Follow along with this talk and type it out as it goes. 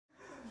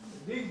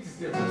電気つっ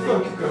てやったら使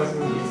う曲から始め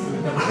るんです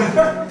ね。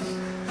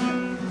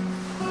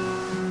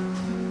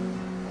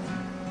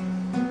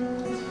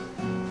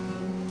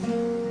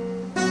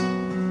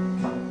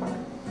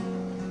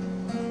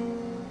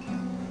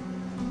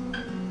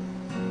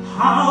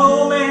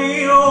How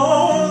many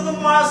roads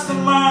must a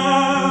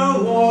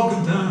man walk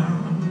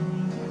down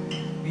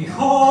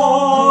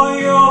before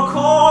you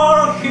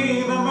call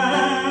him a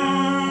man?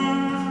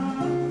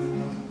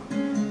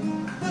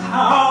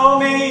 How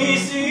many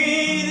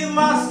seas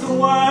must a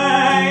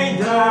white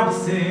dove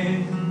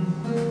sail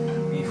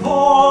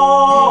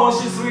before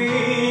she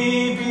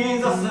sleeps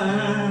in the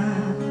sun?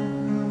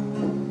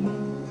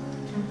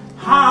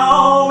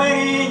 How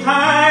many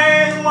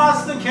times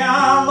must the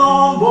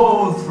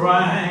cannonballs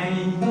fly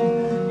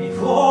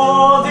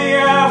before they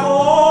are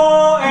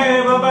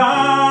forever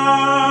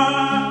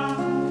bound?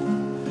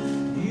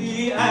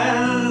 The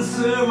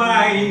answer,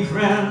 my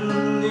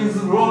friend, is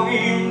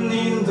blowing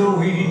in the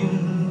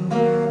wind.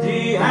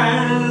 The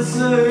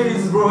answer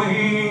is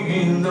blowing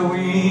in the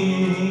wind.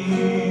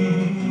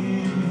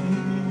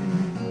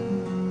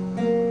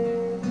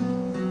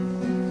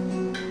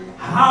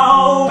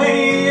 How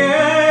many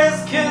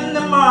years can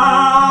the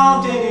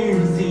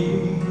mountain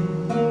see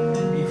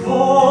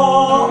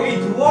before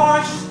it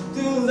washes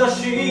to the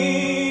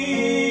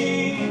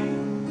sea?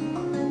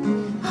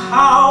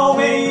 How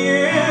many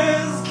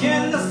years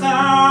can the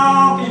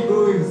sun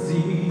people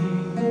see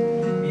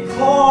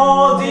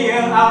before they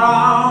are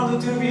allowed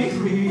to be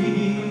free?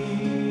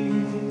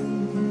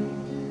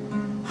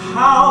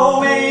 How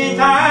many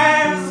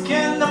times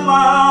can the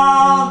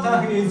man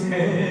turn his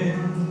head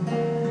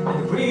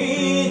and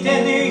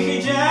pretend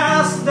he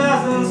just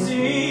doesn't see?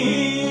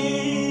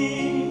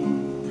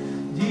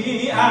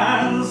 The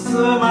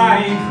answer,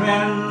 my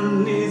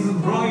friend, is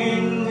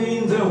blowing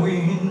in the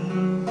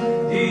wind.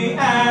 The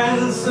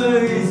answer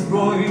is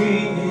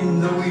blowing in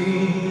the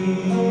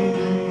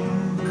wind.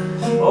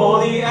 Oh,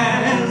 the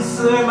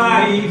answer,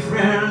 my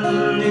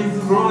friend, is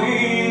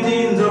blowing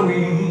in the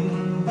wind.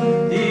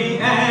 The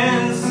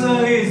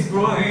answer is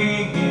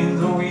blowing in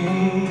the wind.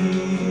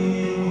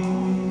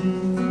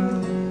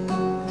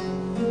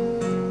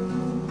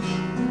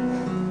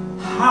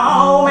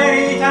 How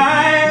many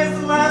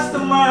times must a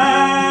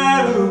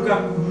man look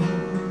up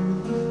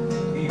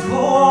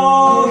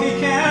before he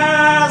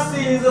can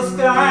see the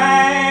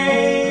sky?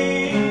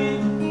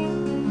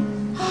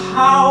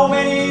 How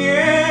many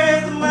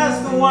years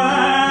must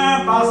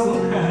one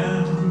person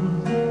have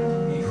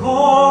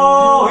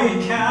before he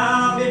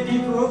can make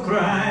people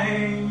cry?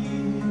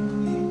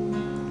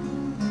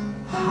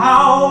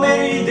 How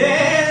many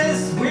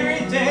days will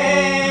it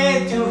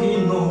take till he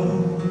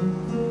knows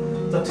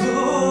that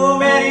too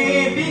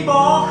many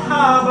people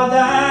have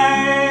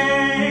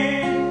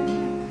died?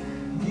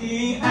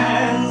 The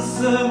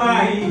answer,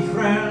 my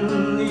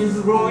friend, is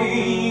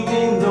blowing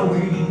in the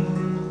wind.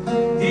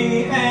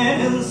 The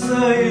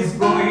answer is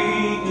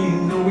blowing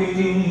in the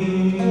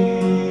wind.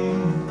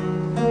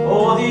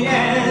 Oh, the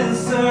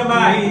answer,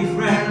 my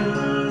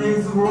friend,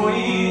 is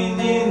blowing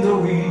in the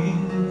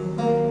wind.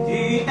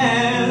 The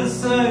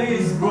answer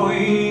is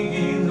blowing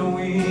in the wind.